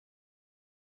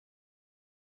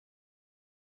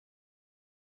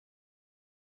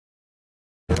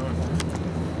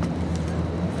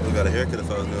haircut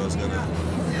if I was knew I was gonna.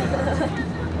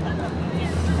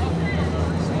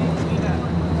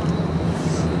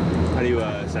 How do you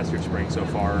assess your spring so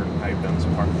far, and how you've done so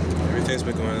far? Everything's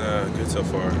been going good so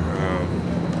far.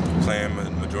 Playing the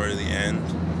majority of the end.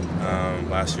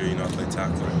 Last year, I played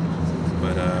tackle,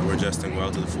 but we're adjusting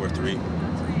well to the 4-3,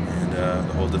 and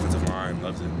the whole defensive line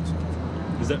loves it. So.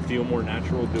 Does that feel more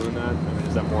natural doing that? I mean,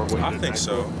 is that more of what you I think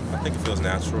so. I think it feels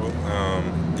natural.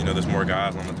 There's more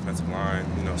guys on the defensive line.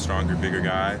 Stronger, bigger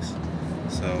guys.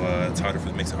 So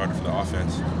it makes it harder for the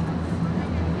offense.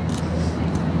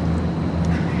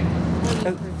 What do you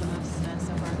improve the most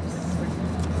so far this spring?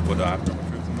 What do I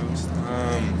improve the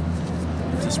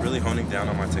most? Just really honing down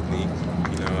on my technique.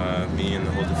 Me and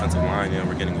the whole defensive line.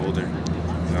 We're getting older.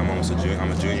 I'm almost a junior.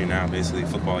 I'm a junior now, basically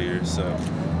football years. So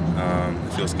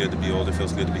it feels good to be older. It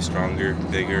feels good to be stronger,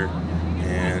 bigger,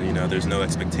 and there's no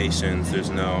expectations. There's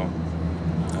no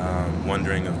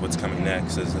wondering of what's coming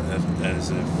next. As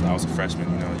if I was a freshman,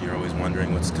 you're always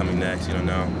wondering what's coming next. You don't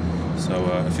know. So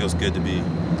it feels good to be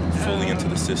fully into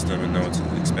the system and know what's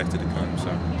expected to come.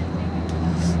 So.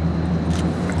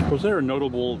 Was there a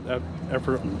notable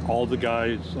effort on all the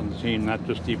guys on the team, not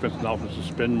just defense and offense, to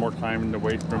spend more time in the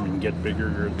weight room and get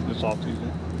bigger this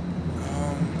offseason?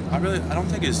 I don't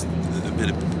think it's been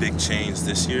a big change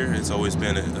this year. It's always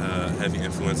been a heavy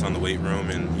influence on the weight room,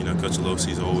 and Coach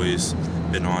Alosi's always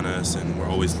been on us, and we're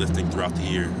always lifting throughout the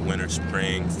year, winter,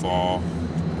 spring, fall.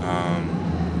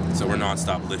 So we're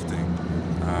nonstop lifting.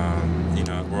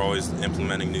 We're always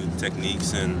implementing new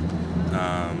techniques and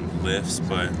lifts,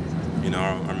 but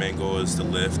our main goal is to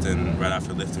lift, and right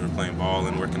after lifting, we're playing ball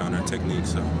and working on our technique.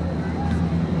 So,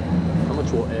 how much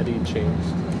will Eddie change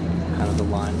kind of the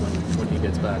line when he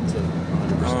gets back to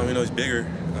 100%? He's bigger,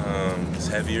 he's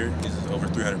heavier, he's over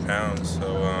 300 pounds.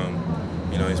 So,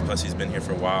 plus he's been here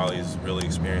for a while. He's a really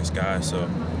experienced guy. So,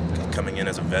 coming in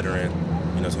as a veteran,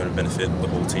 it's going to benefit the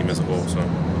whole team as a whole. So.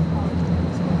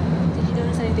 Did you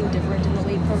notice anything different in the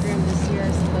weight program this year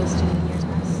as opposed to in years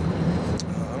past?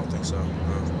 I don't think so. No.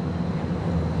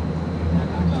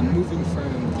 Moving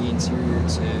from the interior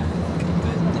to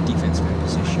the defensive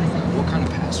position, what kind of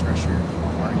pass rusher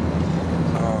are you?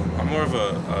 I'm more of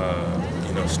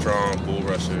a strong bull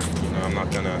rusher. I'm not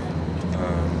gonna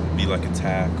be like a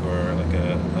tack or like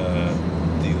a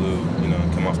D-Lou.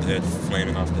 Come off the edge,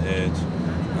 flaming off the edge.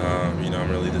 I'm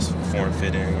really just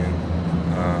form-fitting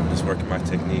and just working my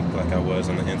technique like I was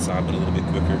on the inside, but a little bit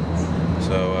quicker.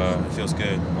 So it feels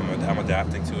good. I'm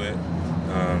adapting to it.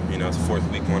 It's the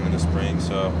 4th week one in the spring,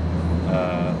 so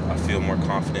I feel more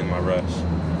confident in my rush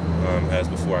as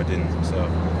before I didn't. So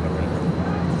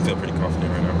I feel pretty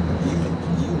confident right now.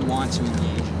 You want to engage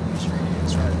in your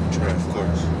hands, right? Right, of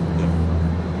course.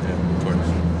 Yeah, of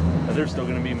course. Are there still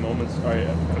going to be moments?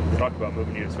 We talked about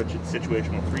moving you to switch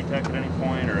situational 3-tech at any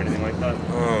point or anything like that.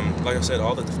 Like I said,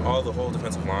 all the whole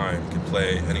defensive line can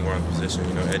play anywhere on the position.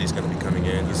 Eddie's going to be coming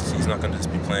in. He's not going to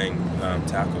just be playing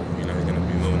tackle. He's going to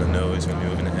be moving the nose. He's going to be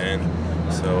moving the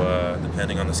end. So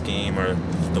depending on the scheme or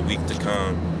the week to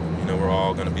come, we're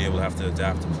all going to be able to have to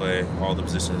adapt to play all the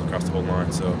positions across the whole line.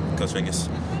 So Coach Vegas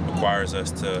requires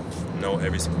us to know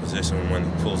every single position when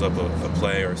he pulls up a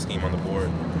play or a scheme on the board.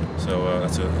 So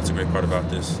that's a great part about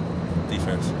this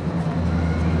defense.